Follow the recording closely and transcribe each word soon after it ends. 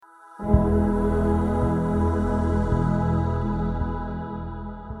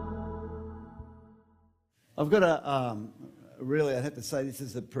I've got I have to say this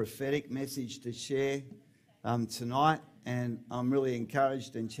is a prophetic message to share tonight, and I'm really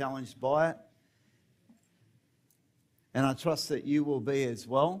encouraged and challenged by it. And I trust that you will be as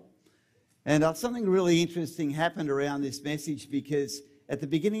well. And something really interesting happened around this message, because at the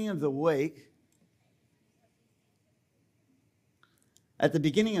beginning of the week, I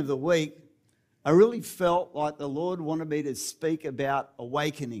really felt like the Lord wanted me to speak about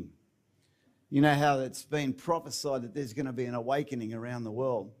awakening. You know how it's been prophesied that there's going to be an awakening around the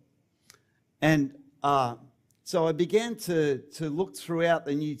world. And so I began to look throughout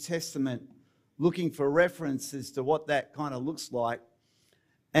the New Testament, looking for references to what that kind of looks like.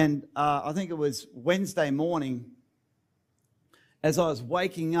 And I think it was Wednesday morning, as I was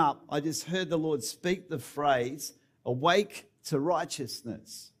waking up, I just heard the Lord speak the phrase, awake to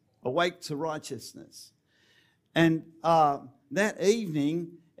righteousness. Awake to righteousness. And that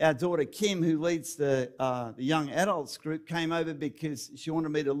evening, our daughter Kim, who leads the young adults group, came over because she wanted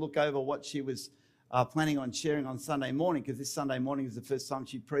me to look over what she was planning on sharing on Sunday morning, because this Sunday morning is the first time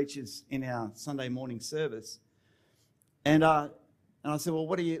she preaches in our Sunday morning service. And I said, well,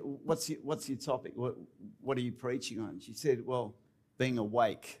 what's your topic? What are you preaching on? She said, well, being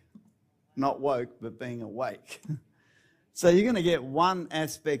awake. Not woke, but being awake. So you're going to get one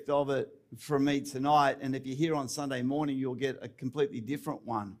aspect of it from me tonight, and if you're here on Sunday morning, you'll get a completely different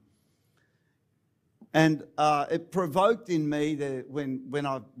one. And it provoked in me that when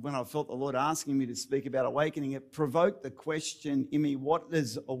I felt the Lord asking me to speak about awakening, it provoked the question in me, what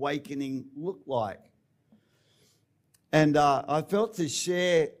does awakening look like? And I felt to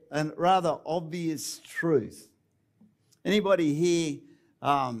share a rather obvious truth. Anybody here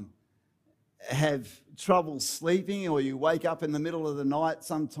have trouble sleeping, or you wake up in the middle of the night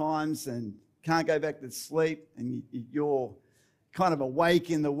sometimes and can't go back to sleep, and you're kind of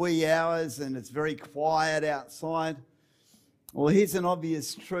awake in the wee hours and it's very quiet outside? Well, here's an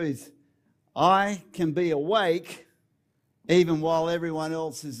obvious truth. I can be awake even while everyone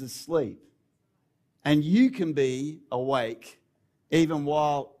else is asleep. And you can be awake even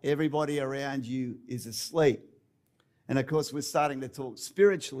while everybody around you is asleep. And of course, we're starting to talk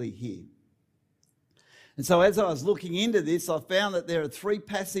spiritually here. And so as I was looking into this, I found that there are 3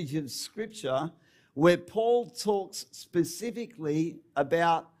 passages of Scripture where Paul talks specifically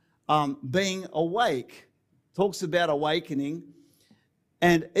about being awake, talks about awakening.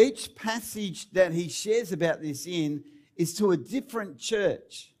 And each passage that he shares about this in is to a different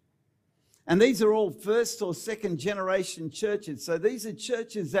church. And these are all first or second generation churches. So these are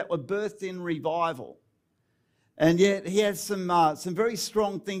churches that were birthed in revival. And yet he has some very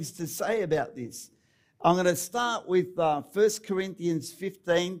strong things to say about this. I'm going to start with 1 Corinthians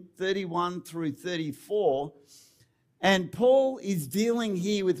 15, 31 through 34. And Paul is dealing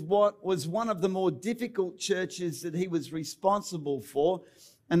here with what was one of the more difficult churches that he was responsible for.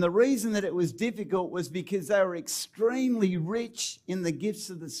 And the reason that it was difficult was because they were extremely rich in the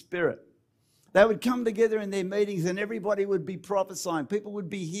gifts of the Spirit. They would come together in their meetings and everybody would be prophesying. People would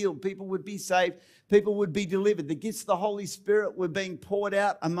be healed. People would be saved. People would be delivered. The gifts of the Holy Spirit were being poured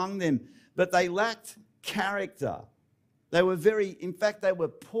out among them. But they lacked character. They were they were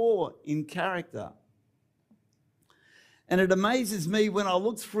poor in character. And it amazes me when I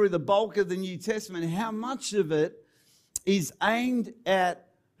look through the bulk of the New Testament how much of it is aimed at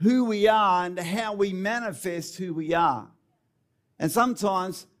who we are and how we manifest who we are. And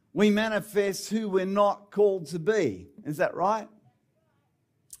sometimes we manifest who we're not called to be. Is that right?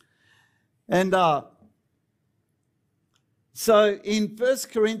 And so in 1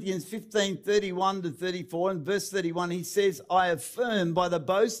 Corinthians 15, 31 to 34, and verse 31, he says, I affirm by the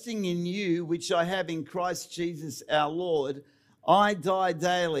boasting in you, which I have in Christ Jesus our Lord, I die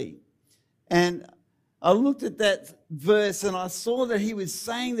daily. And I looked at that verse and I saw that he was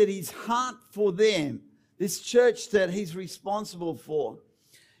saying that his heart for them, this church that he's responsible for,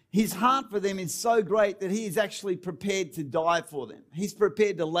 his heart for them is so great that he is actually prepared to die for them. He's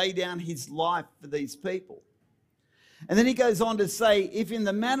prepared to lay down his life for these people. And then he goes on to say, if in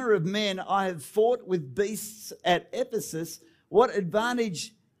the manner of men I have fought with beasts at Ephesus, what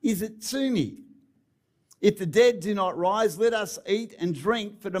advantage is it to me? If the dead do not rise, let us eat and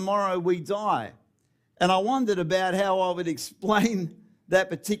drink, for tomorrow we die. And I wondered about how I would explain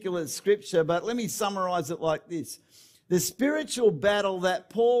that particular scripture, but let me summarize it like this. The spiritual battle that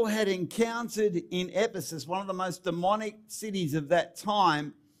Paul had encountered in Ephesus, one of the most demonic cities of that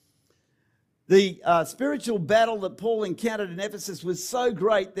time, The spiritual battle that Paul encountered in Ephesus was so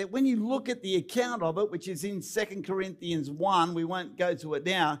great that when you look at the account of it, which is in 2 Corinthians 1, we won't go to it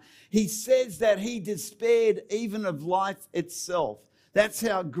now, he says that he despaired even of life itself. That's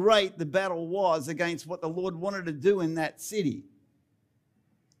how great the battle was against what the Lord wanted to do in that city.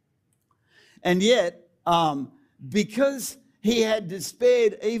 And yet, because he had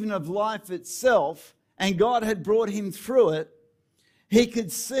despaired even of life itself, and God had brought him through it, he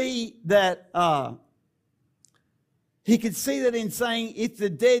could see that in saying, if the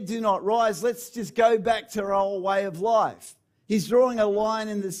dead do not rise, let's just go back to our old way of life. He's drawing a line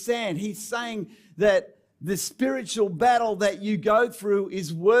in the sand. He's saying that the spiritual battle that you go through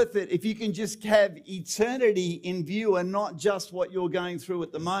is worth it if you can just have eternity in view and not just what you're going through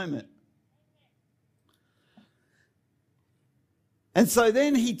at the moment. And so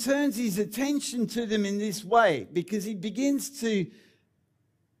then he turns his attention to them in this way, because he begins to,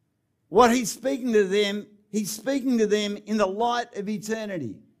 what he's speaking to them in the light of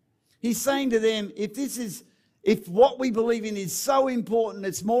eternity. He's saying to them, if what we believe in is so important,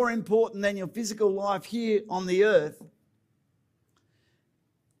 it's more important than your physical life here on the earth.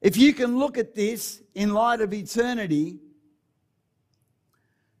 If you can look at this in light of eternity,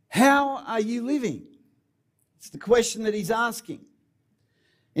 how are you living? It's the question that he's asking.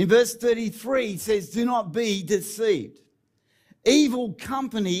 In verse 33, he says, do not be deceived. Evil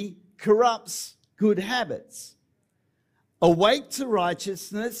company corrupts good habits. Awake to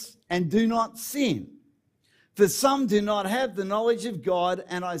righteousness and do not sin. For some do not have the knowledge of God,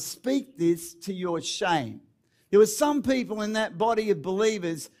 and I speak this to your shame. There were some people in that body of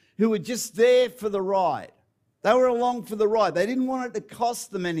believers who were just there for the ride. They were along for the ride. They didn't want it to cost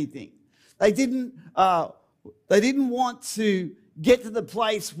them anything. They didn't want to get to the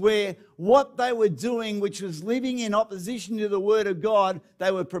place where what they were doing, which was living in opposition to the Word of God, they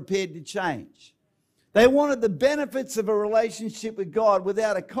were prepared to change. They wanted the benefits of a relationship with God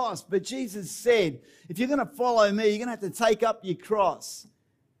without a cost. But Jesus said, if you're going to follow me, you're going to have to take up your cross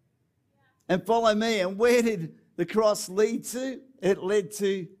and follow me. And where did the cross lead to? It led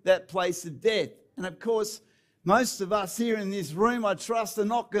to that place of death. And of course, most of us here in this room, I trust, are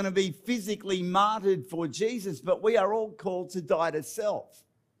not going to be physically martyred for Jesus, but we are all called to die to self.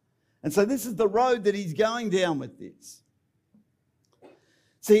 And so this is the road that he's going down with this.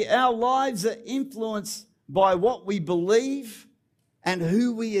 See, our lives are influenced by what we believe and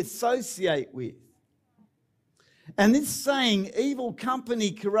who we associate with. And this saying, evil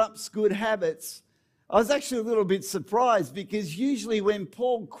company corrupts good habits, I was actually a little bit surprised, because usually when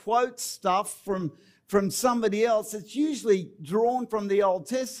Paul quotes stuff from somebody else, it's usually drawn from the Old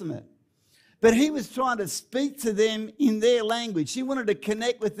Testament. But he was trying to speak to them in their language. He wanted to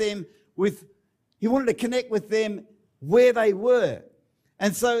connect with them where they were.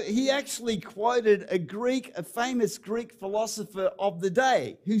 And so he actually quoted a famous Greek philosopher of the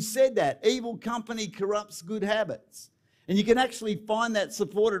day who said that evil company corrupts good habits. And you can actually find that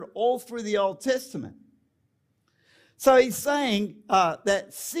supported all through the Old Testament. So he's saying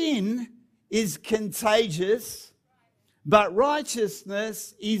that sin is contagious, but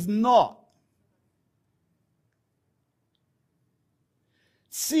righteousness is not.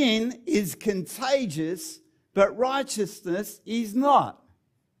 Sin is contagious, but righteousness is not.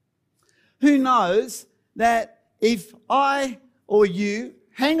 Who knows that if I or you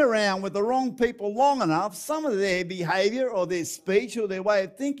hang around with the wrong people long enough, some of their behaviour or their speech or their way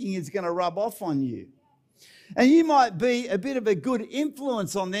of thinking is going to rub off on you. And you might be a bit of a good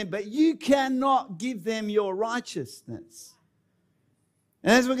influence on them, but you cannot give them your righteousness.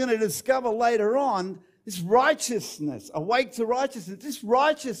 And as we're going to discover later on, this righteousness, awake to righteousness, this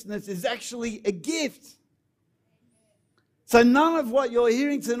righteousness is actually a gift. So none of what you're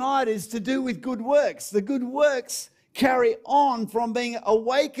hearing tonight is to do with good works. The good works carry on from being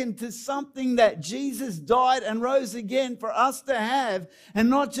awakened to something that Jesus died and rose again for us to have, and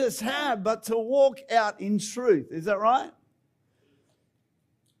not just have, but to walk out in truth. Is that right?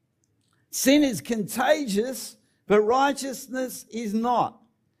 Sin is contagious, but righteousness is not.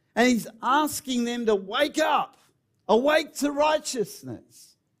 And he's asking them to wake up, awake to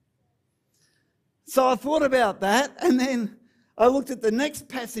righteousness. So I thought about that, and then I looked at the next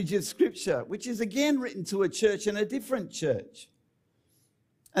passage of Scripture, which is again written to a church and a different church.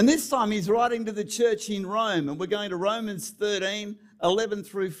 And this time he's writing to the church in Rome, and we're going to Romans 13, 11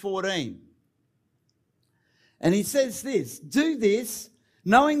 through 14. And he says this, do this,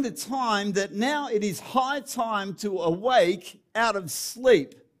 knowing the time that now it is high time to awake out of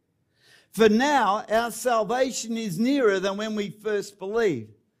sleep. For now our salvation is nearer than when we first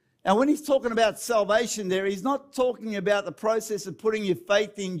believed. Now, when he's talking about salvation there, he's not talking about the process of putting your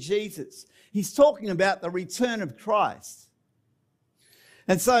faith in Jesus. He's talking about the return of Christ.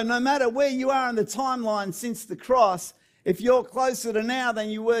 And so no matter where you are in the timeline since the cross, if you're closer to now than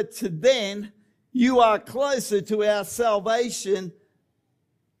you were to then, you are closer to our salvation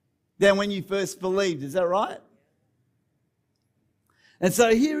than when you first believed. Is that right? And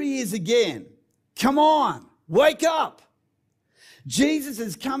so here he is again. Come on, wake up. Jesus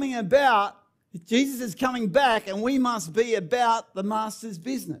is coming back, and we must be about the Master's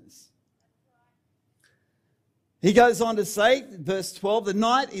business. He goes on to say, verse 12, the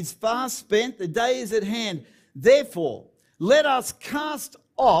night is fast spent, the day is at hand. Therefore, let us cast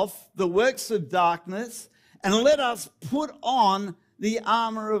off the works of darkness and let us put on the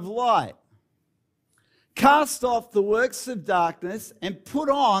armour of light. Cast off the works of darkness and put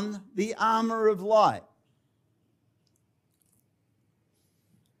on the armour of light.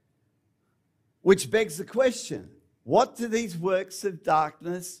 Which begs the question, what do these works of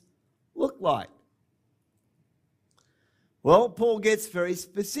darkness look like? Well, Paul gets very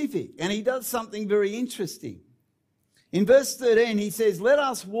specific, and he does something very interesting. In verse 13, he says, let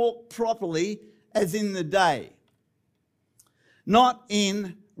us walk properly as in the day, not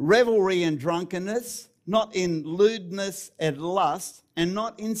in revelry and drunkenness, not in lewdness and lust, and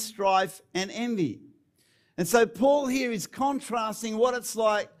not in strife and envy. And so Paul here is contrasting what it's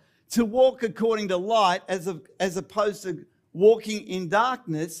like to walk according to light as opposed to walking in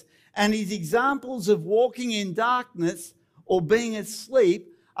darkness. And his examples of walking in darkness or being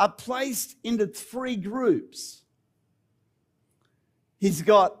asleep are placed into three groups. He's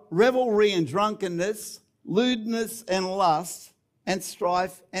got revelry and drunkenness, lewdness and lust, and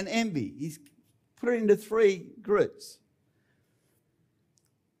strife and envy. He's put it into three groups.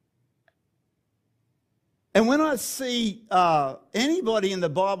 And when I see anybody in the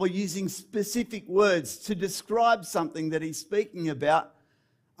Bible using specific words to describe something that he's speaking about,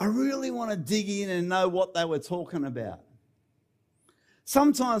 I really want to dig in and know what they were talking about.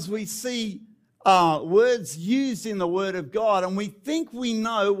 Sometimes we see words used in the Word of God and we think we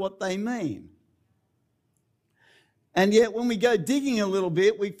know what they mean. And yet when we go digging a little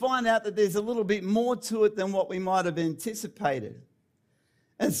bit, we find out that there's a little bit more to it than what we might have anticipated.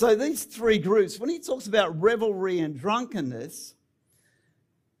 And so these three groups, when he talks about revelry and drunkenness,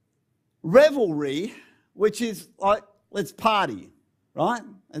 revelry, which is like, let's party, right?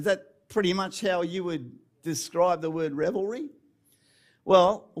 Is that pretty much how you would describe the word revelry?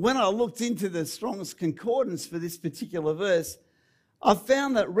 Well, when I looked into the Strong's Concordance for this particular verse, I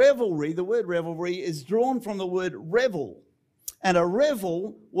found that revelry, the word revelry, is drawn from the word revel. And a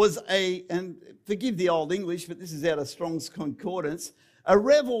revel was and forgive the old English, but this is out of Strong's Concordance, a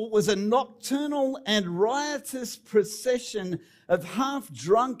revel was a nocturnal and riotous procession of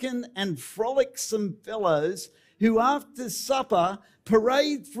half-drunken and frolicsome fellows who after supper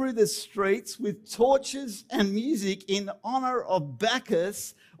parade through the streets with torches and music in honour of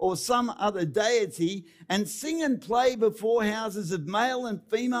Bacchus or some other deity, and sing and play before houses of male and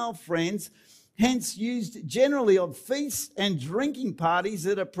female friends, hence used generally of feasts and drinking parties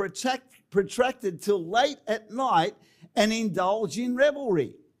that are protracted till late at night, and indulge in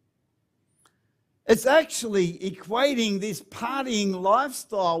revelry. It's actually equating this partying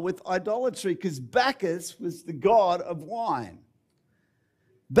lifestyle with idolatry, because Bacchus was the god of wine.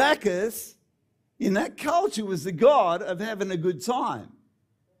 Bacchus, in that culture, was the god of having a good time.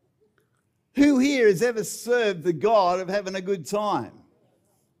 Who here has ever served the god of having a good time?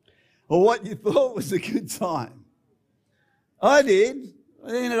 Or what you thought was a good time? I did.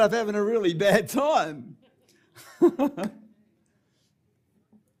 I ended up having a really bad time.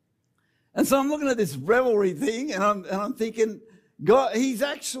 And so I'm looking at this revelry thing, and I'm thinking, God, he's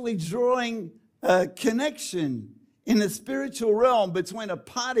actually drawing a connection in the spiritual realm between a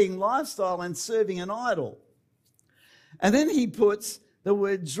partying lifestyle and serving an idol. And then he puts the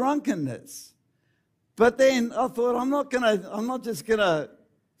word drunkenness. But then I thought, I'm not just gonna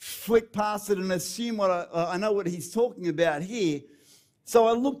flick past it and assume I know what he's talking about here. So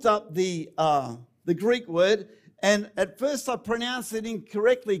I looked up the Greek word. And at first I pronounced it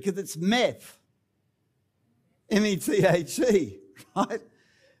incorrectly because it's meth. M-E-T-H-E, right?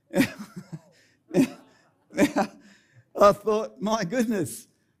 I thought, my goodness,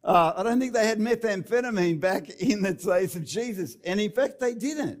 I don't think they had methamphetamine back in the days of Jesus. And in fact, they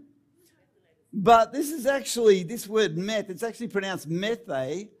didn't. But this word meth, it's actually pronounced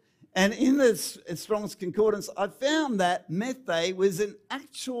methe. And in the Strong's Concordance, I found that methe was an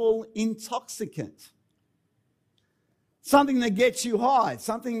actual intoxicant. Something that gets you high,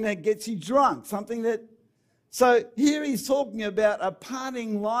 something that gets you drunk, something that So here he's talking about a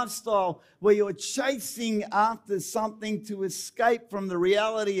partying lifestyle where you're chasing after something to escape from the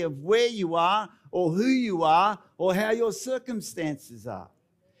reality of where you are or who you are or how your circumstances are.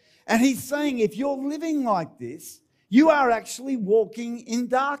 And he's saying if you're living like this, you are actually walking in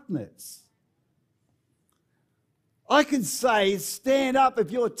darkness. I could say, stand up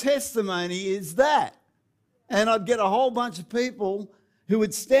if your testimony is that. And I'd get a whole bunch of people who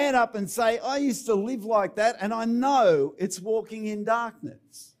would stand up and say, I used to live like that and I know it's walking in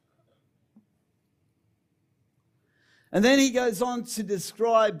darkness. And then he goes on to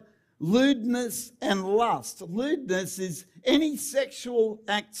describe lewdness and lust. Lewdness is any sexual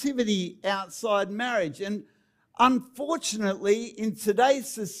activity outside marriage. And unfortunately, in today's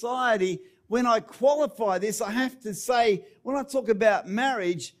society, when I qualify this, I have to say, when I talk about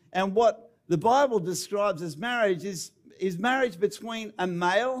marriage and what the Bible describes as marriage is marriage between a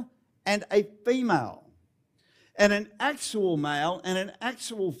male and a female. And an actual male and an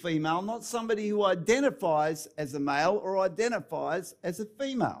actual female, not somebody who identifies as a male or identifies as a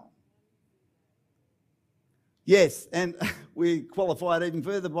female. Yes, and we qualify it even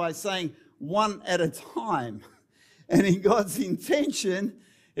further by saying one at a time. And in God's intention,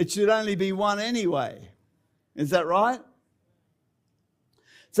 it should only be one anyway. Is that right?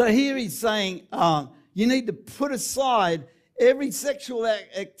 So here he's saying you need to put aside every sexual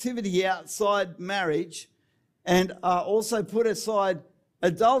activity outside marriage and also put aside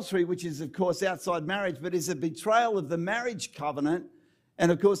adultery, which is, of course, outside marriage, but is a betrayal of the marriage covenant.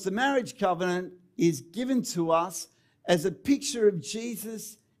 And, of course, the marriage covenant is given to us as a picture of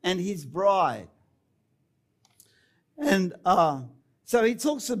Jesus and his bride. And so he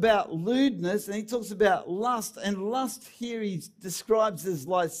talks about lewdness and he talks about lust. And lust here he describes as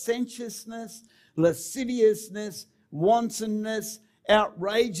licentiousness, lasciviousness, wantonness,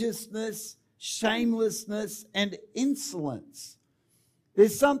 outrageousness, shamelessness, and insolence.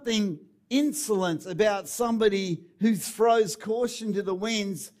 There's something insolent about somebody who throws caution to the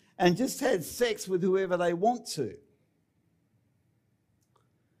winds and just has sex with whoever they want to.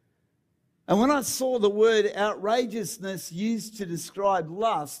 And when I saw the word outrageousness used to describe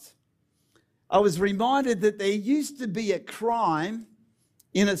lust, I was reminded that there used to be a crime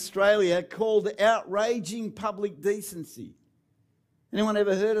in Australia called outraging public decency. Anyone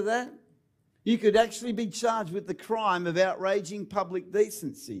ever heard of that? You could actually be charged with the crime of outraging public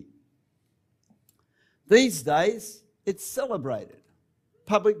decency. These days, it's celebrated.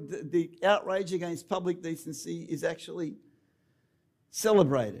 The outrage against public decency is actually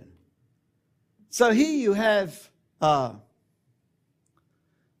celebrated. So here you have Paul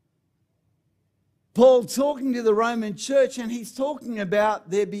talking to the Roman church, and he's talking about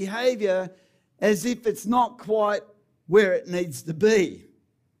their behaviour as if it's not quite where it needs to be,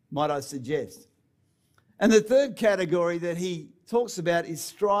 might I suggest. And the third category that he talks about is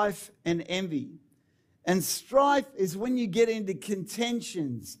strife and envy. And strife is when you get into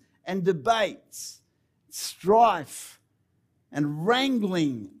contentions and debates, strife and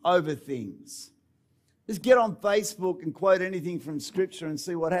wrangling over things. Just get on Facebook and quote anything from Scripture and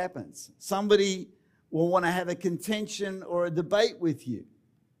see what happens. Somebody will want to have a contention or a debate with you.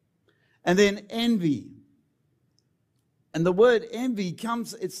 And then envy. And the word envy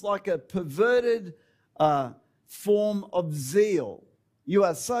it's like a perverted form of zeal. You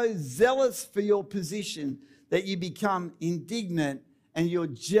are so zealous for your position that you become indignant and you're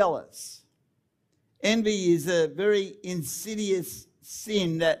jealous. Envy is a very insidious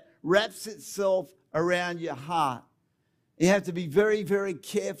sin that wraps itself around your heart. You have to be very, very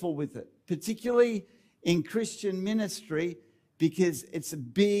careful with it, particularly in Christian ministry, because it's a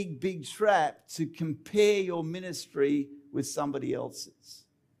big, big trap to compare your ministry with somebody else's.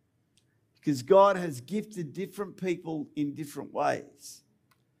 Because God has gifted different people in different ways.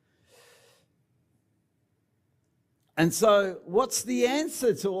 And so what's the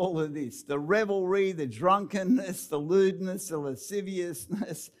answer to all of this? The revelry, the drunkenness, the lewdness, the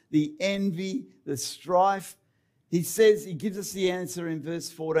lasciviousness, the envy, the strife. He gives us the answer in verse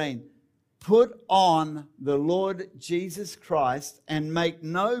 14. Put on the Lord Jesus Christ and make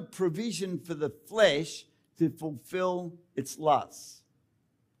no provision for the flesh to fulfill its lusts.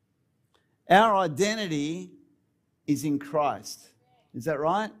 Our identity is in Christ. Is that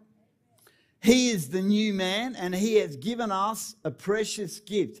right? He is the new man and he has given us a precious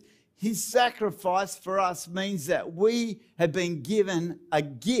gift. His sacrifice for us means that we have been given a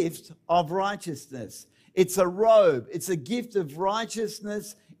gift of righteousness. It's a robe. It's a gift of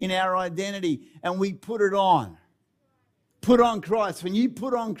righteousness in our identity, and we put it on. Put on Christ. When you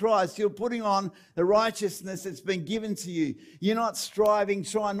put on Christ, you're putting on the righteousness that's been given to you. You're not striving,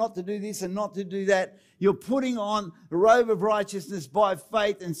 trying not to do this and not to do that. You're putting on the robe of righteousness by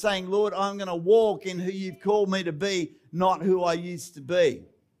faith and saying, Lord, I'm going to walk in who you've called me to be, not who I used to be.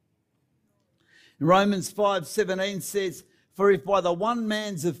 Romans 5:17 says, for if by the one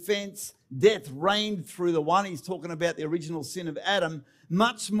man's offence death reigned through the one, he's talking about the original sin of Adam,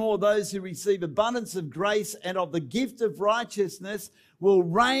 much more those who receive abundance of grace and of the gift of righteousness will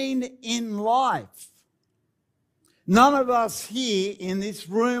reign in life. None of us here in this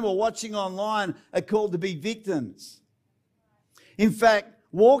room or watching online are called to be victims. In fact,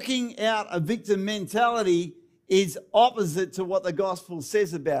 walking out a victim mentality is opposite to what the gospel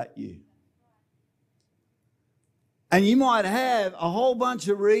says about you. And you might have a whole bunch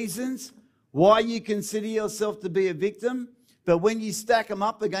of reasons why you consider yourself to be a victim, but when you stack them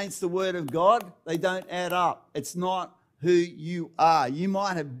up against the Word of God, they don't add up. It's not who you are. You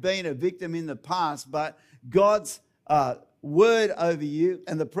might have been a victim in the past, but God's Word over you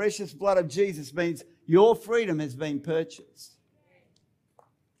and the precious blood of Jesus means your freedom has been purchased.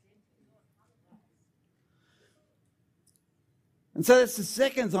 And so that's the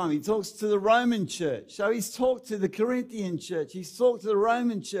second time he talks to the Roman church. So he's talked to the Corinthian church. He's talked to the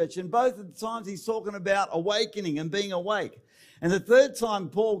Roman church. And both of the times he's talking about awakening and being awake. And the third time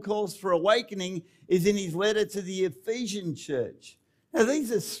Paul calls for awakening is in his letter to the Ephesian church. Now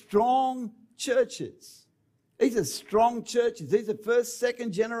these are strong churches. These are strong churches. These are first,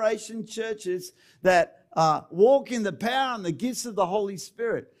 second generation churches that walk in the power and the gifts of the Holy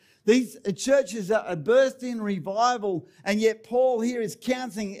Spirit. These churches are birthed in revival, and yet Paul here is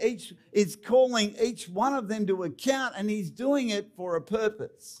calling each one of them to account, and he's doing it for a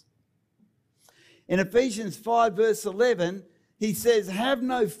purpose. In Ephesians 5 verse 11, he says, have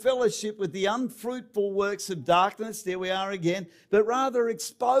no fellowship with the unfruitful works of darkness, there we are again, but rather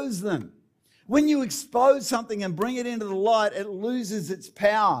expose them. When you expose something and bring it into the light, it loses its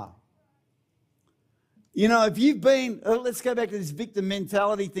power. You know, if you've been, let's go back to this victim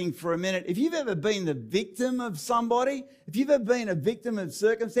mentality thing for a minute. If you've ever been the victim of somebody, if you've ever been a victim of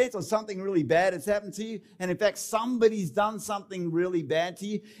circumstance or something really bad has happened to you, and in fact somebody's done something really bad to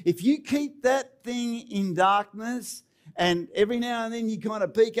you, if you keep that thing in darkness and every now and then you kind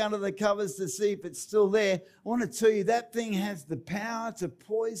of peek under the covers to see if it's still there, I want to tell you that thing has the power to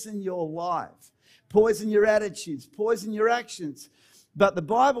poison your life, poison your attitudes, poison your actions. But the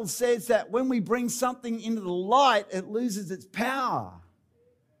Bible says that when we bring something into the light, it loses its power.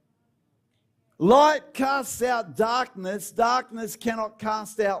 Light casts out darkness. Darkness cannot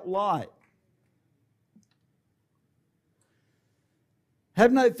cast out light.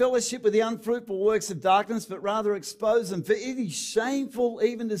 Have no fellowship with the unfruitful works of darkness, but rather expose them. For it is shameful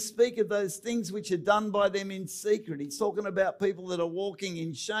even to speak of those things which are done by them in secret. He's talking about people that are walking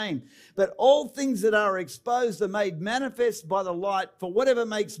in shame. But all things that are exposed are made manifest by the light, for whatever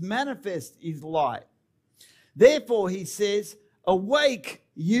makes manifest is light. Therefore, he says, awake,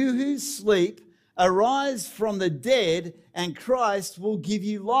 you who sleep, arise from the dead, and Christ will give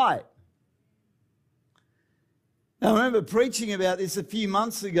you light. Now, I remember preaching about this a few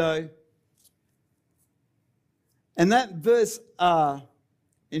months ago, and that verse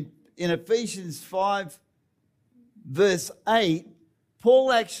in Ephesians 5, verse 8,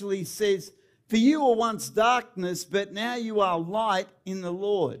 Paul actually says, for you were once darkness, but now you are light in the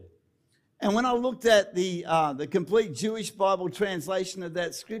Lord. And when I looked at the complete Jewish Bible translation of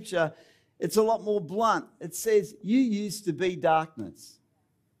that scripture, it's a lot more blunt. It says, you used to be darkness.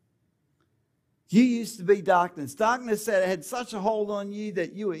 You used to be darkness. Darkness that had such a hold on you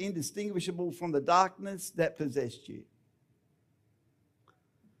that you were indistinguishable from the darkness that possessed you.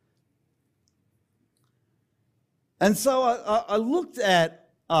 And so I looked at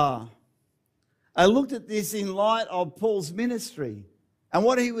this in light of Paul's ministry and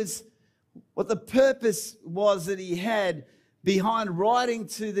what the purpose was that he had behind writing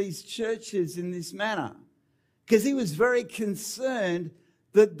to these churches in this manner. Because he was very concerned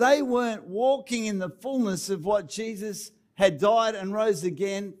that they weren't walking in the fullness of what Jesus had died and rose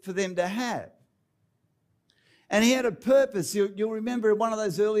again for them to have. And he had a purpose. You'll remember in one of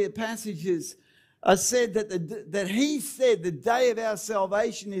those earlier passages, I said that he said the day of our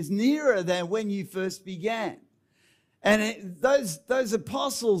salvation is nearer than when you first began. And those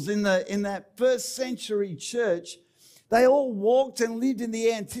apostles in that first century church, they all walked and lived in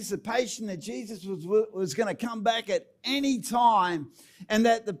the anticipation that Jesus was going to come back at any time, and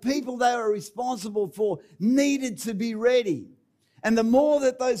that the people they were responsible for needed to be ready. And the more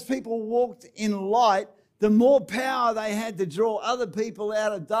that those people walked in light, the more power they had to draw other people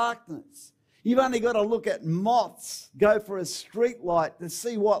out of darkness. You've only got to look at moths go for a street light to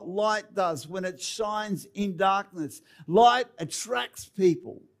see what light does when it shines in darkness. Light attracts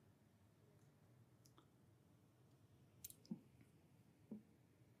people.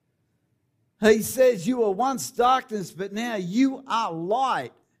 He says, you were once darkness, but now you are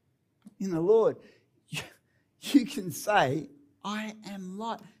light in the Lord. You can say, I am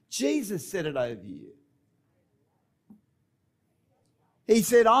light. Jesus said it over you. He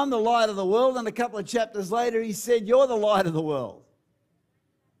said, I'm the light of the world. And a couple of chapters later, he said, you're the light of the world.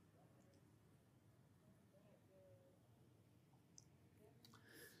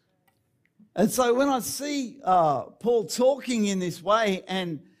 And so when I see Paul talking in this way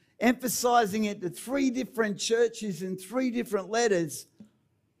and emphasizing it to 3 different churches in 3 different letters,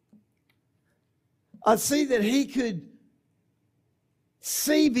 I see that he could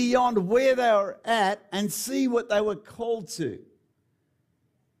see beyond where they were at and see what they were called to.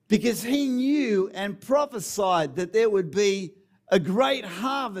 Because he knew and prophesied that there would be a great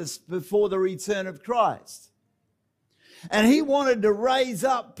harvest before the return of Christ. And he wanted to raise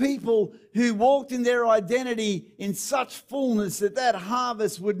up people who walked in their identity in such fullness that that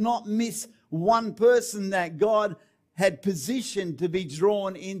harvest would not miss one person that God had positioned to be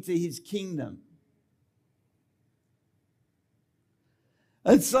drawn into his kingdom.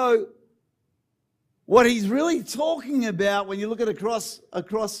 And so what he's really talking about when you look at across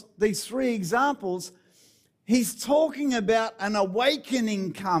these 3 examples, he's talking about an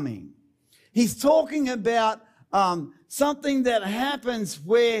awakening coming. He's talking about something that happens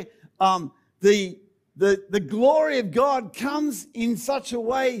where the glory of God comes in such a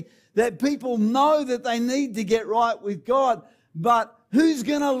way that people know that they need to get right with God, but who's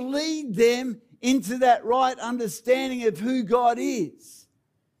going to lead them into that right understanding of who God is?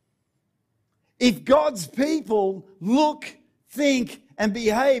 If God's people look, think, and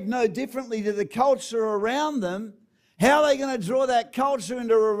behave no differently to the culture around them, how are they going to draw that culture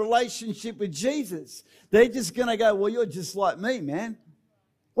into a relationship with Jesus? They're just going to go, well, you're just like me, man.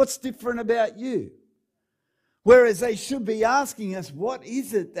 What's different about you? Whereas they should be asking us, what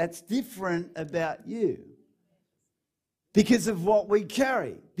is it that's different about you? Because of what we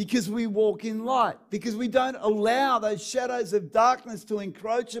carry, because we walk in light, because we don't allow those shadows of darkness to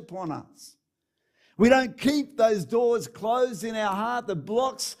encroach upon us. We don't keep those doors closed in our heart that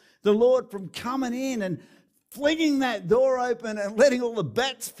blocks the Lord from coming in and flinging that door open and letting all the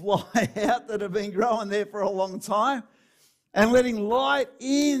bats fly out that have been growing there for a long time and letting light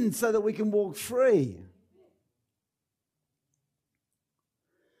in so that we can walk free.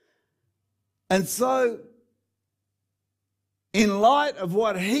 And so, in light of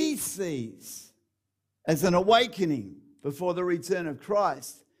what he sees as an awakening before the return of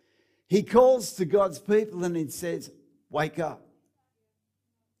Christ, he calls to God's people and he says, wake up.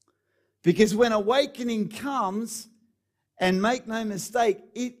 Because when awakening comes, and make no mistake,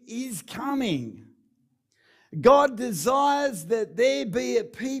 it is coming. God desires that there be a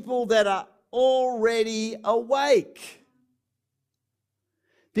people that are already awake.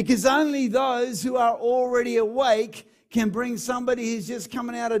 Because only those who are already awake can bring somebody who's just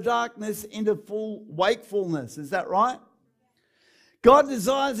coming out of darkness into full wakefulness. Is that right? God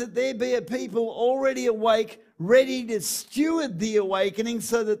desires that there be a people already awake, ready to steward the awakening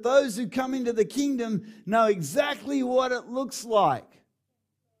so that those who come into the kingdom know exactly what it looks like.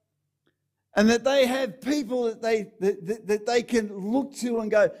 And that they have people that they can look to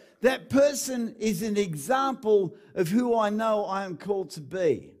and go, that person is an example of who I know I am called to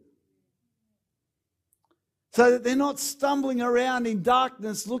be. So that they're not stumbling around in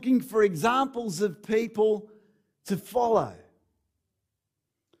darkness looking for examples of people to follow,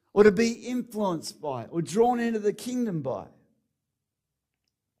 or to be influenced by, or drawn into the kingdom by.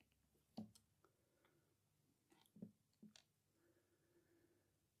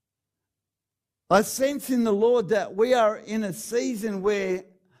 I sense in the Lord that we are in a season where,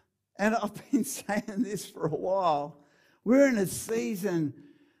 and I've been saying this for a while, we're in a season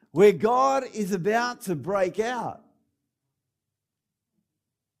where God is about to break out.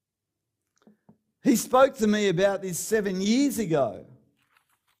 He spoke to me about this 7 years ago.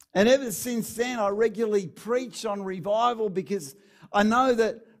 And ever since then, I regularly preach on revival because I know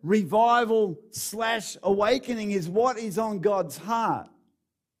that revival/awakening is what is on God's heart.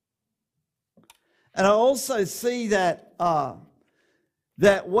 And I also see that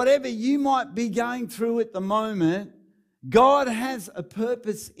that whatever you might be going through at the moment, God has a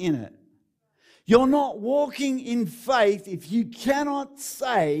purpose in it. You're not walking in faith if you cannot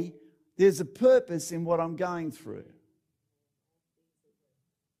say there's a purpose in what I'm going through.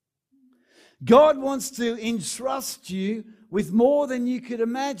 God wants to entrust you with more than you could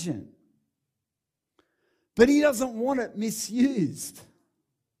imagine. but he doesn't want it misused.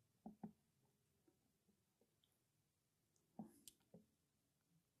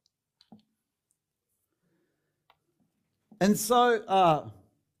 And so,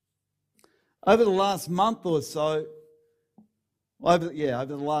 over the last month or so, over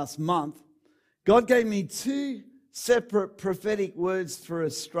the last month, God gave me 2 separate prophetic words for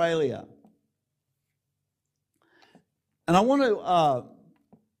Australia. And I want to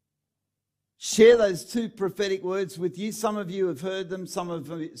share those 2 prophetic words with you. Some of you have heard them, some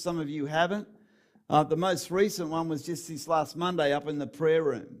of you haven't. The most recent one was just this last Monday up in the prayer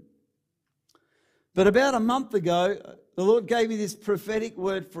room. But about a month ago, the Lord gave me this prophetic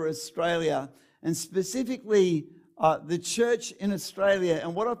word for Australia, and specifically the church in Australia.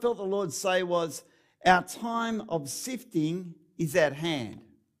 And what I felt the Lord say was, our time of sifting is at hand.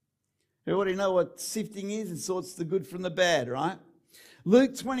 Everybody know what sifting is? It sorts the good from the bad, right?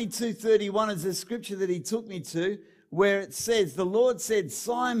 Luke 22:31 is the scripture that he took me to, where it says, the Lord said,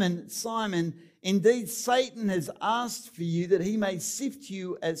 Simon, Simon, indeed Satan has asked for you that he may sift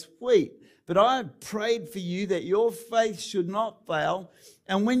you as wheat. But I have prayed for you that your faith should not fail.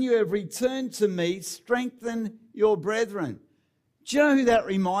 And when you have returned to me, strengthen your brethren. Do you know who that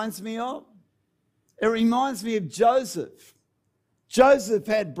reminds me of? It reminds me of Joseph. Joseph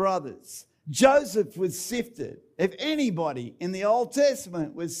had brothers. Joseph was sifted. If anybody in the Old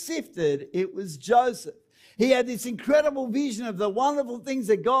Testament was sifted, it was Joseph. He had this incredible vision of the wonderful things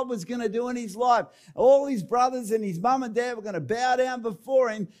that God was going to do in his life. All his brothers and his mum and dad were going to bow down before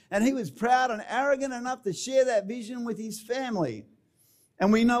him, and he was proud and arrogant enough to share that vision with his family.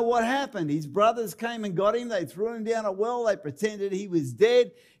 And we know what happened. His brothers came and got him. They threw him down a well. They pretended he was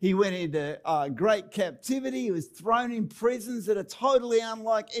dead. He went into great captivity. He was thrown in prisons that are totally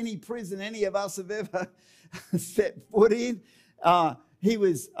unlike any prison any of us have ever set foot in. He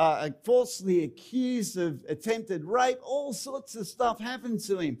was falsely accused of attempted rape. All sorts of stuff happened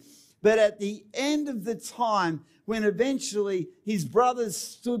to him. But at the end of the time, when eventually his brothers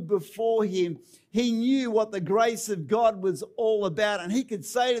stood before him, he knew what the grace of God was all about. And he could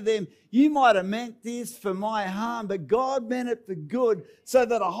say to them, you might have meant this for my harm, but God meant it for good so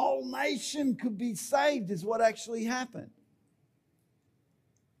that a whole nation could be saved, is what actually happened.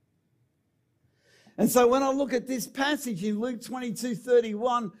 And so when I look at this passage in Luke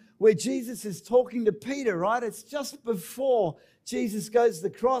 22:31, where Jesus is talking to Peter, right? It's just before Jesus goes to the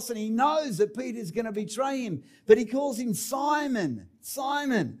cross, and he knows that Peter's going to betray him. But he calls him Simon,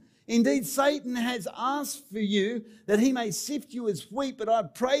 Simon. Indeed, Satan has asked for you that he may sift you as wheat, but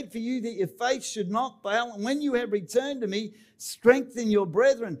I've prayed for you that your faith should not fail. And when you have returned to me, strengthen your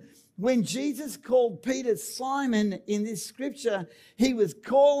brethren. When Jesus called Peter Simon in this scripture, he was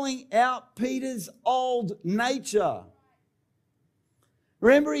calling out Peter's old nature.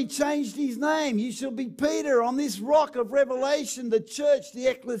 Remember, he changed his name. You shall be Peter. On this rock of revelation, the church, the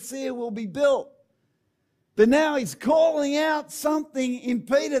ecclesia, will be built. But now he's calling out something in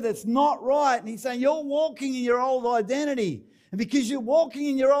Peter that's not right. And he's saying, you're walking in your old identity. And because you're walking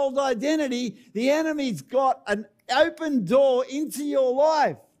in your old identity, the enemy's got an open door into your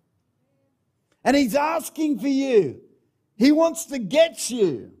life. And he's asking for you. He wants to get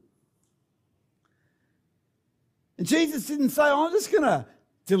you. And Jesus didn't say, I'm just going to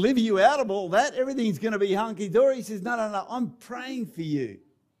deliver you out of all that. Everything's going to be hunky-dory. He says, no, I'm praying for you.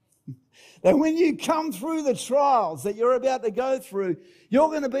 That when you come through the trials that you're about to go through, you're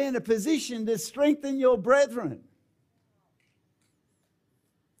going to be in a position to strengthen your brethren.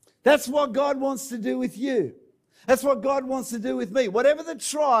 That's what God wants to do with you. That's what God wants to do with me. Whatever the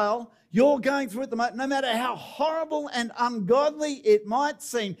trial you're going through at the moment, no matter how horrible and ungodly it might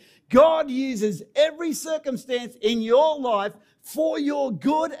seem, God uses every circumstance in your life for your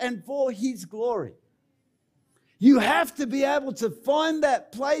good and for His glory. You have to be able to find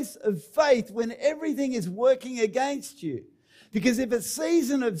that place of faith when everything is working against you. Because if a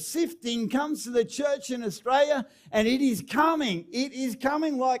season of sifting comes to the church in Australia, and it is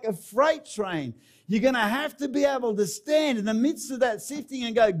coming like a freight train, you're going to have to be able to stand in the midst of that sifting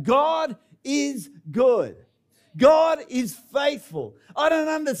and go, God is good. God is faithful. I don't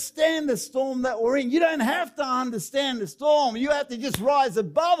understand the storm that we're in. You don't have to understand the storm. You have to just rise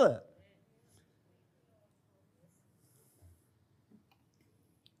above it.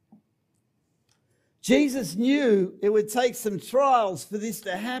 Jesus knew it would take some trials for this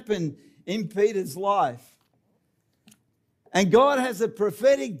to happen in Peter's life. And God has a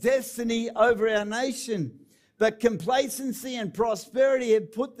prophetic destiny over our nation. But complacency and prosperity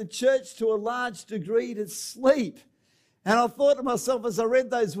have put the church to a large degree to sleep. And I thought to myself as I read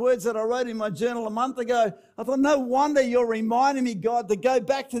those words that I wrote in my journal a month ago, I thought, no wonder you're reminding me, God, to go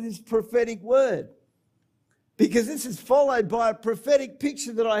back to this prophetic word. because this is followed by a prophetic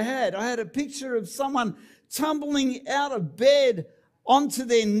picture that I had. I had a picture of someone tumbling out of bed onto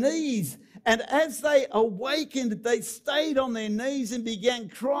their knees. And as they awakened, they stayed on their knees and began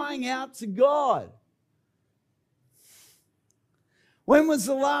crying out to God. When was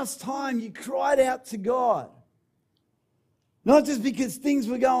the last time you cried out to God? Not just because things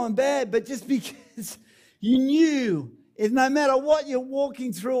were going bad, but just because you knew if no matter what you're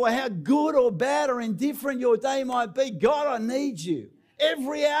walking through or how good or bad or indifferent your day might be, God, I need you.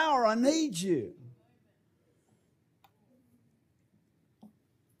 Every hour I need you.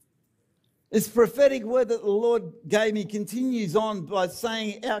 This prophetic word that the Lord gave me continues on by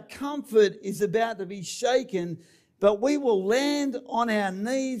saying our comfort is about to be shaken, but we will land on our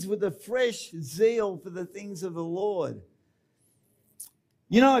knees with a fresh zeal for the things of the Lord.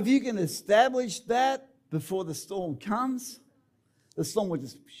 You know, if you can establish that before the storm comes, the storm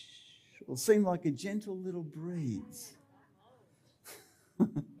will seem like a gentle little breeze.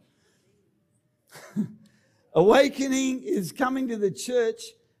 Awakening is coming to the church,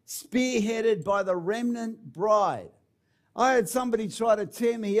 spearheaded by the remnant bride. I had somebody try to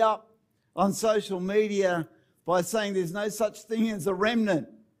tear me up on social media by saying there's no such thing as a remnant.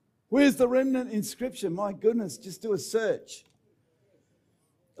 Where's the remnant in Scripture? My goodness, just do a search.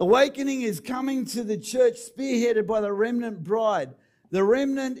 Awakening is coming to the church, spearheaded by the remnant bride. The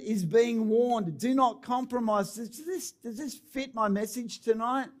remnant is being warned. Do not compromise. Does this fit my message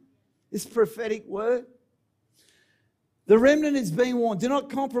tonight? This prophetic word? The remnant is being warned. Do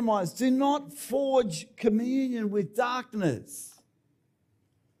not compromise. Do not forge communion with darkness.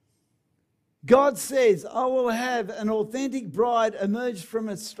 God says, I will have an authentic bride emerge from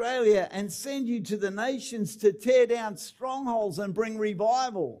Australia and send you to the nations to tear down strongholds and bring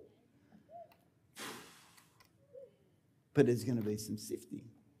revival. But there's going to be some sifting.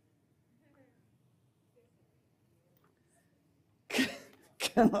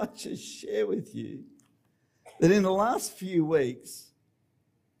 Can I just share with you that in the last few weeks,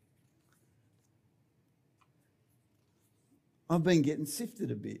 I've been getting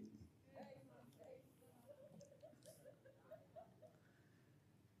sifted a bit.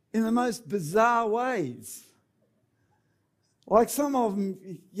 In the most bizarre ways. Like some of them,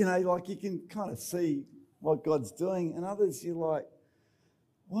 you know, like you can kind of see what God's doing, and others you're like,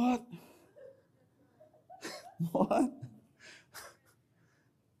 what? What?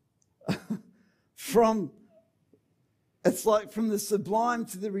 It's like from the sublime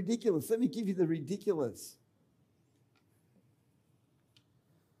to the ridiculous. Let me give you the ridiculous.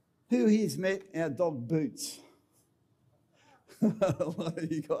 Who here's met our dog Boots? A lot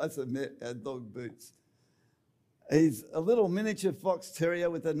of you guys have met our dog Boots. He's a little miniature fox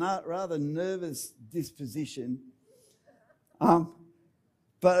terrier with a rather nervous disposition, but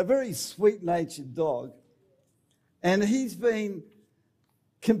a very sweet-natured dog. And he's been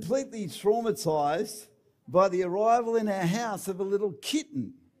completely traumatised by the arrival in our house of a little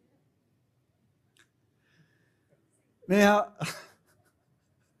kitten. Now,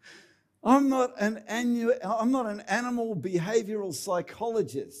 I'm not an animal behavioural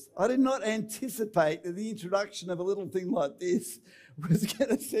psychologist. I did not anticipate that the introduction of a little thing like this was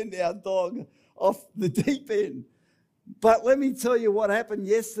going to send our dog off the deep end. But let me tell you what happened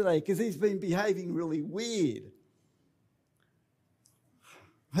yesterday, because he's been behaving really weird.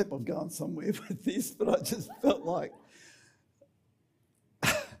 I hope I'm going somewhere with this, but I just felt like...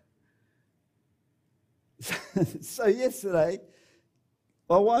 So yesterday,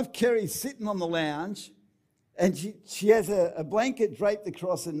 my wife Kerry's sitting on the lounge and she has a blanket draped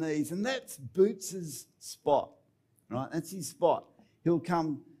across her knees, and that's Boots' spot, right? That's his spot. He'll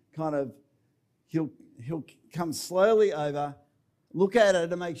come slowly over, look at her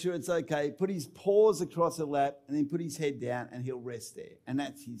to make sure it's okay, put his paws across her lap, and then put his head down and he'll rest there. And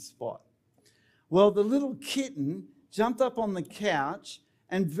that's his spot. Well, the little kitten jumped up on the couch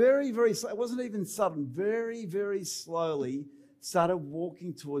and very, very slow, it wasn't even sudden, very, very slowly started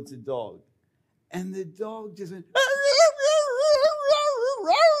walking towards the dog. And the dog just went,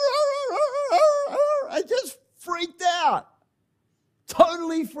 I just freaked out.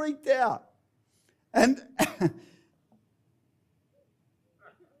 Totally freaked out. And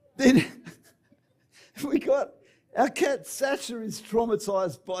then we got, our cat Sasha is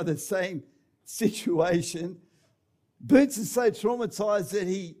traumatised by the same situation. Boots is so traumatised that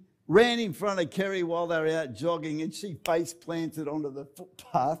he ran in front of Kerry while they were out jogging and she face planted onto the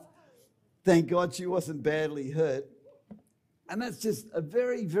footpath. Thank God she wasn't badly hurt. And that's just a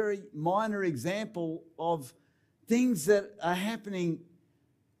very, very minor example of things that are happening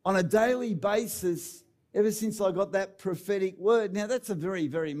on a daily basis ever since I got that prophetic word. Now, that's a very,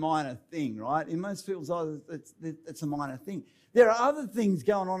 very minor thing, right? In most people's eyes, it's a minor thing. There are other things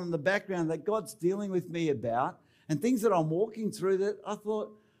going on in the background that God's dealing with me about, and things that I'm walking through that I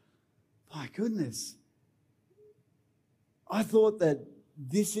thought, my goodness, I thought that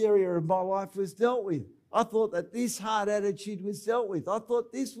this area of my life was dealt with. I thought that this hard attitude was dealt with. I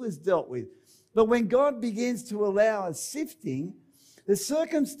thought this was dealt with. But when God begins to allow a sifting, the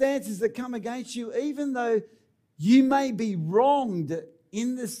circumstances that come against you, even though you may be wronged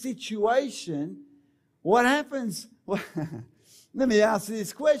in the situation, what happens? Well, let me ask you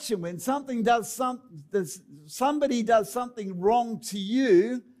this question. When somebody does something wrong to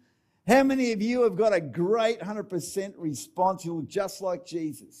you, how many of you have got a great 100% response? You look just like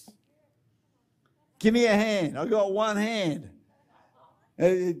Jesus. Give me a hand. I've got one hand.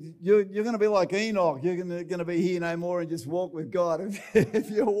 You're going to be like Enoch. You're going to be here no more and just walk with God.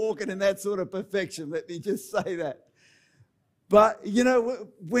 If you're walking in that sort of perfection, let me just say that. But, you know,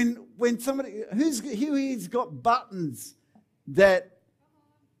 when somebody, who here's got buttons that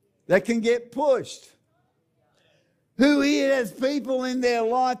can get pushed? Who here has people in their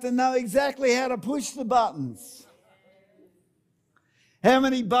life that know exactly how to push the buttons? How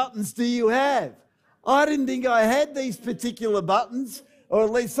many buttons do you have? I didn't think I had these particular buttons, or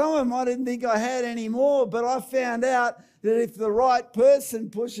at least some of them I didn't think I had anymore, but I found out that if the right person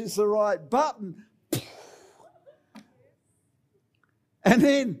pushes the right button, and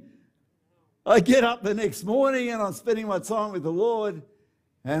then I get up the next morning and I'm spending my time with the Lord,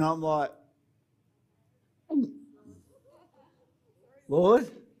 and I'm like, Lord,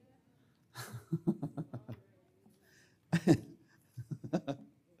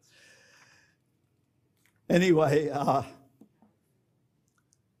 anyway, I'm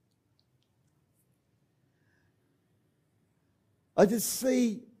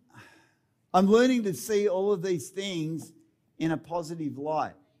learning to see all of these things in a positive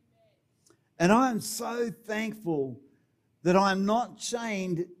light. And I am so thankful that I'm not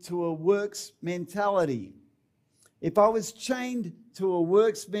chained to a works mentality. If I was chained to a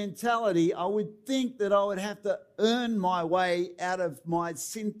works mentality, I would think that I would have to earn my way out of my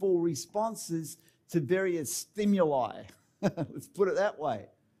sinful responses to various stimuli. Let's put it that way.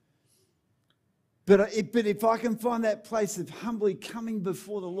 But if I can find that place of humbly coming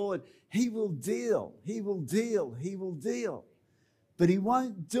before the Lord, He will deal. He will deal. He will deal. But He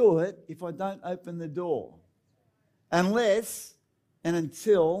won't do it if I don't open the door. Unless and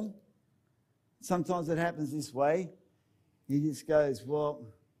until, sometimes it happens this way, He just goes, well,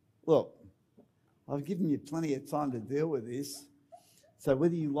 look, I've given you plenty of time to deal with this. So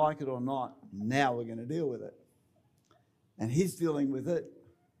whether you like it or not, now we're going to deal with it. And He's dealing with it.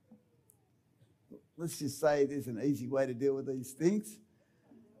 Let's just say there's an easy way to deal with these things.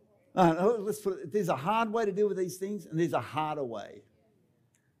 No, let's put it, there's a hard way to deal with these things, and there's a harder way.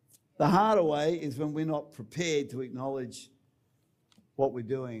 The harder way is when we're not prepared to acknowledge what we're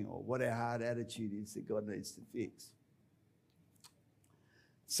doing or what our hard attitude is that God needs to fix.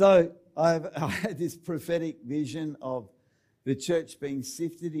 So I had this prophetic vision of the church being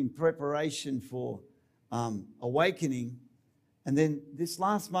sifted in preparation for awakening. And then this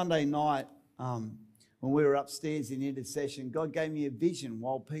last Monday night, when we were upstairs in intercession, God gave me a vision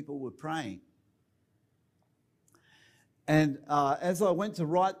while people were praying. And as I went to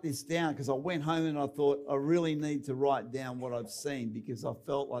write this down, because I went home and I thought, I really need to write down what I've seen because I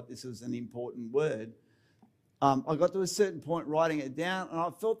felt like this was an important word. I got to a certain point writing it down, and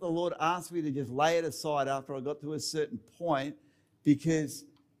I felt the Lord asked me to just lay it aside after I got to a certain point because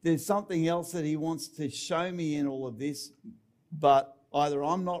there's something else that He wants to show me in all of this, but either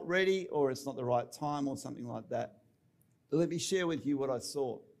I'm not ready or it's not the right time or something like that. But let me share with you what I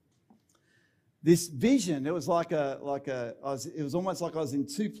saw. This vision, it was it was almost like I was in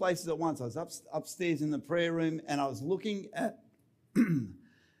two places at once. I was upstairs in the prayer room, and I was looking at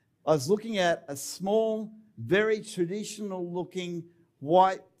a small, very traditional-looking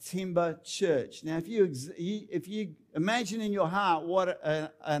white timber church. Now, if you imagine in your heart what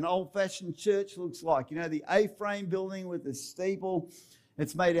an old-fashioned church looks like, you know, the A-frame building with the steeple,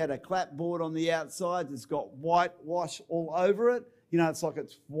 it's made out of clapboard on the outside. It's got whitewash all over it. You know, it's like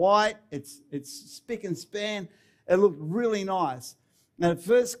it's white. It's spick and span. It looked really nice. And at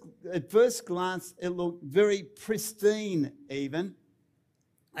first glance, it looked very pristine, even,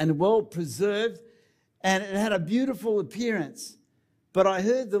 and well preserved. And it had a beautiful appearance. But I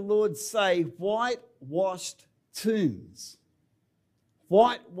heard the Lord say, whitewashed tombs.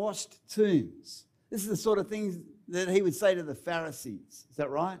 Whitewashed tombs. This is the sort of things that He would say to the Pharisees. Is that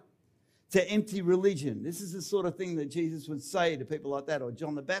right? To empty religion. This is the sort of thing that Jesus would say to people like that, or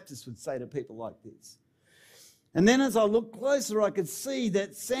John the Baptist would say to people like this. And then as I looked closer, I could see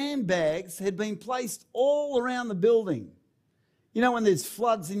that sandbags had been placed all around the building. You know, when there's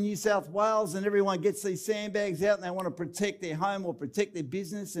floods in New South Wales and everyone gets these sandbags out and they want to protect their home or protect their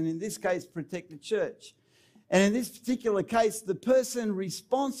business, and in this case, protect the church. And in this particular case, the person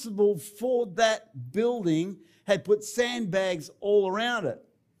responsible for that building had put sandbags all around it.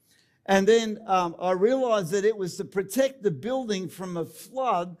 And then I realised that it was to protect the building from a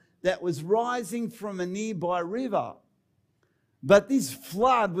flood that was rising from a nearby river. But this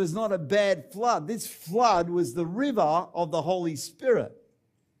flood was not a bad flood. This flood was the river of the Holy Spirit.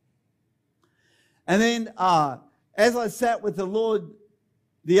 And then as I sat with the Lord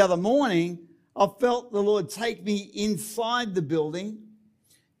the other morning, I felt the Lord take me inside the building.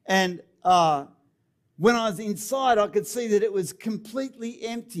 And when I was inside, I could see that it was completely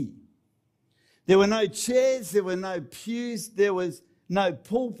empty. There were no chairs, there were no pews, there was no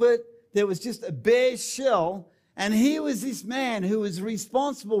pulpit. There was just a bare shell. And here was this man who was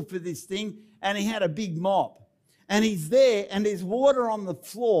responsible for this thing, and he had a big mop. And he's there, and there's water on the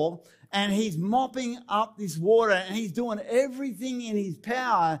floor, and he's mopping up this water, and he's doing everything in his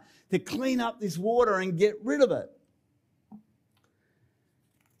power to clean up this water and get rid of it.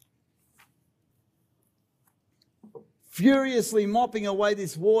 Furiously mopping away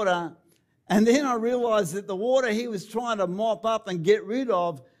this water, and then I realised that the water he was trying to mop up and get rid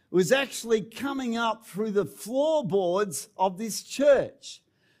of was actually coming up through the floorboards of this church.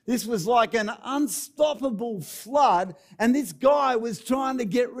 This was like an unstoppable flood, and this guy was trying to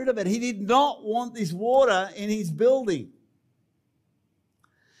get rid of it. He did not want this water in his building.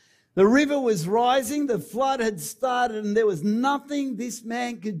 The river was rising, the flood had started, and there was nothing this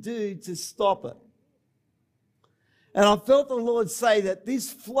man could do to stop it. And I felt the Lord say that this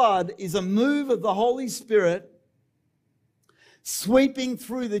flood is a move of the Holy Spirit sweeping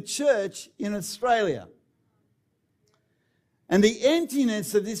through the church in Australia. And the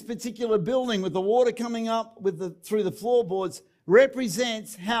emptiness of this particular building with the water coming up through the floorboards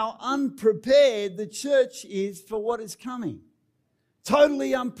represents how unprepared the church is for what is coming.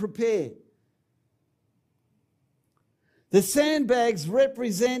 Totally unprepared. The sandbags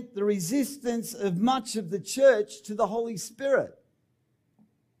represent the resistance of much of the church to the Holy Spirit.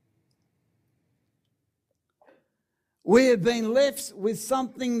 We have been left with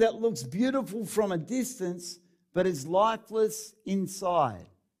something that looks beautiful from a distance, but is lifeless inside.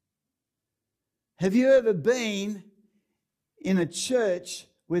 Have you ever been in a church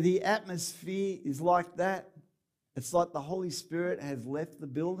where the atmosphere is like that? It's like the Holy Spirit has left the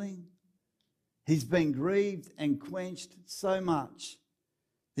building. He's been grieved and quenched so much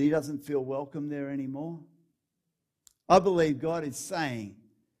that he doesn't feel welcome there anymore. I believe God is saying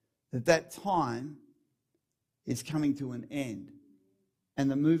that time is coming to an end, and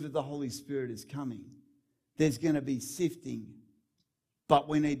the move of the Holy Spirit is coming. There's going to be sifting, but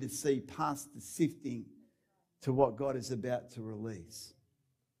we need to see past the sifting to what God is about to release.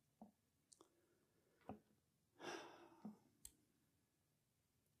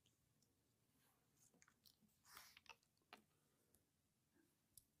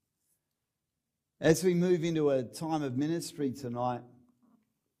 As we move into a time of ministry tonight,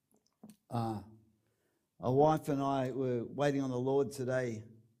 my wife and I were waiting on the Lord today,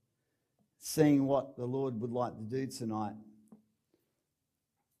 seeing what the Lord would like to do tonight.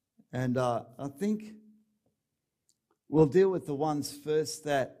 And I think we'll deal with the ones first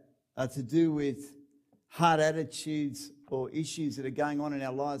that are to do with hard attitudes or issues that are going on in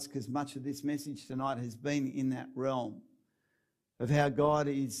our lives, because much of this message tonight has been in that realm of how God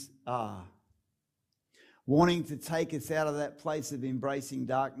is wanting to take us out of that place of embracing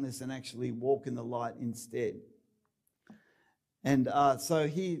darkness and actually walk in the light instead. And so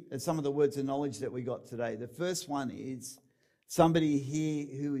here are some of the words of knowledge that we got today. The first one is somebody here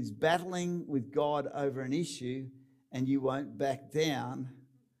who is battling with God over an issue, and you won't back down.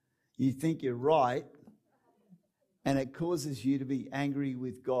 You think you're right, and it causes you to be angry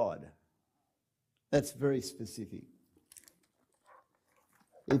with God. That's very specific.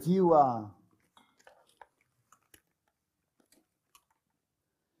 If you are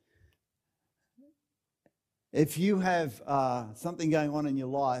If you have something going on in your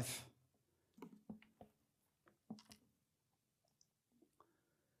life,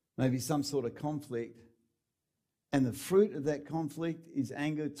 maybe some sort of conflict, and the fruit of that conflict is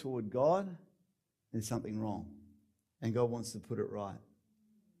anger toward God, there's something wrong, and God wants to put it right.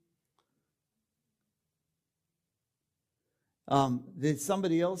 There's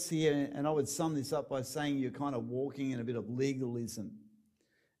somebody else here, and I would sum this up by saying you're kind of walking in a bit of legalism.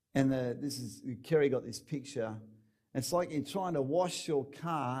 And Kerry got this picture. It's like you're trying to wash your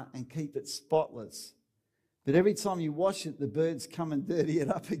car and keep it spotless. But every time you wash it, the birds come and dirty it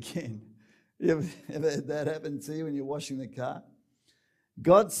up again. You ever had that happen to you when you're washing the car?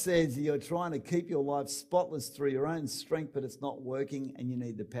 God says you're trying to keep your life spotless through your own strength, but it's not working, and you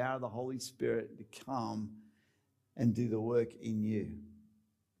need the power of the Holy Spirit to come and do the work in you.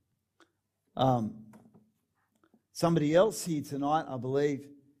 Somebody else here tonight, I believe,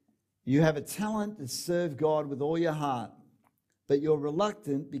 you have a talent to serve God with all your heart, but you're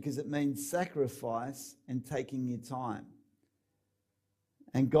reluctant because it means sacrifice and taking your time.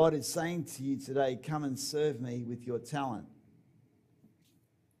 And God is saying to you today, come and serve me with your talent.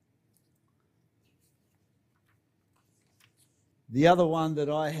 The other one that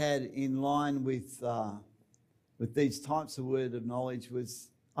I had in line with these types of word of knowledge was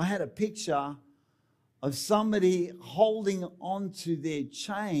I had a picture of somebody holding on to their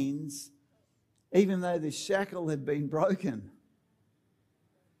chains even though the shackle had been broken.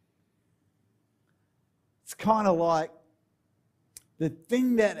 It's kind of like the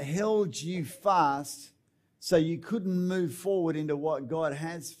thing that held you fast so you couldn't move forward into what God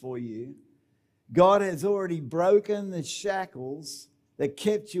has for you. God has already broken the shackles that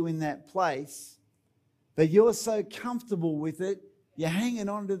kept you in that place, but you're so comfortable with it, you're hanging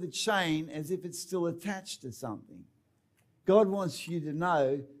onto the chain as if it's still attached to something. God wants you to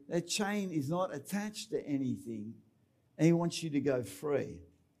know that chain is not attached to anything, and He wants you to go free.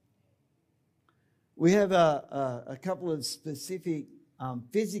 We have a couple of specific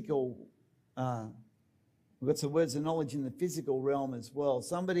physical, we've got some words of knowledge in the physical realm as well.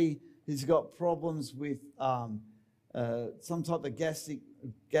 Somebody who's got problems with some type of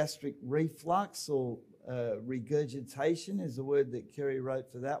gastric reflux or regurgitation is the word that Kerry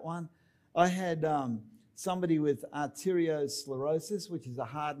wrote for that one. I had somebody with arteriosclerosis, which is a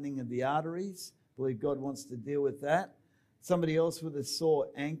hardening of the arteries. I believe God wants to deal with that. Somebody else with a sore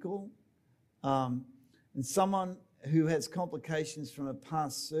ankle. And someone who has complications from a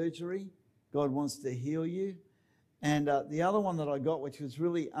past surgery. God wants to heal you. And the other one that I got, which was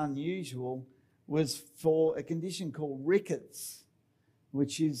really unusual, was for a condition called rickets,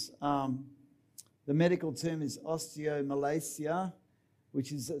 which is, the medical term is osteomalacia,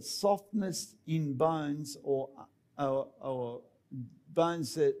 which is a softness in bones or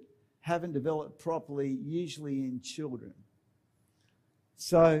bones that haven't developed properly, usually in children.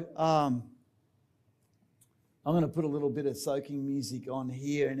 So I'm going to put a little bit of soaking music on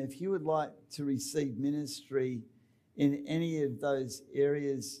here, and if you would like to receive ministry in any of those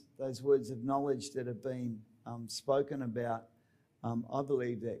areas, those words of knowledge that have been spoken about, I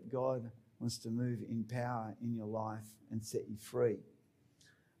believe that God wants to move in power in your life and set you free.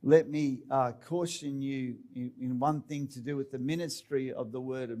 Let me caution you in one thing to do with the ministry of the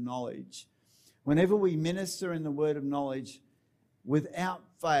word of knowledge. Whenever we minister in the word of knowledge, without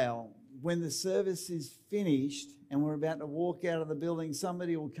fail, when the service is finished and we're about to walk out of the building,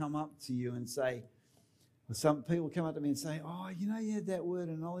 somebody will come up to you and say, or some people come up to me and say, oh, you had that word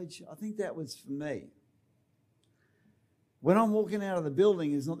of knowledge. I think that was for me. When I'm walking out of the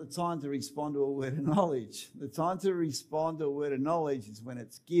building is not the time to respond to a word of knowledge. The time to respond to a word of knowledge is when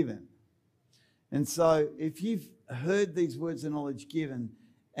it's given. And so if you've heard these words of knowledge given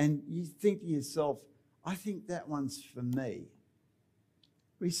and you think to yourself, I think that one's for me,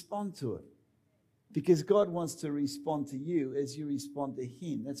 respond to it. Because God wants to respond to you as you respond to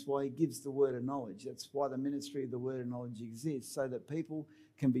Him. That's why He gives the word of knowledge. That's why the ministry of the word of knowledge exists, so that people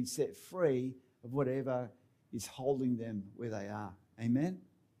can be set free of whatever is holding them where they are. Amen?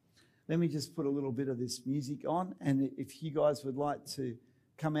 Let me just put a little bit of this music on, and if you guys would like to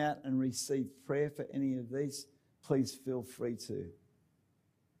come out and receive prayer for any of these, please feel free to.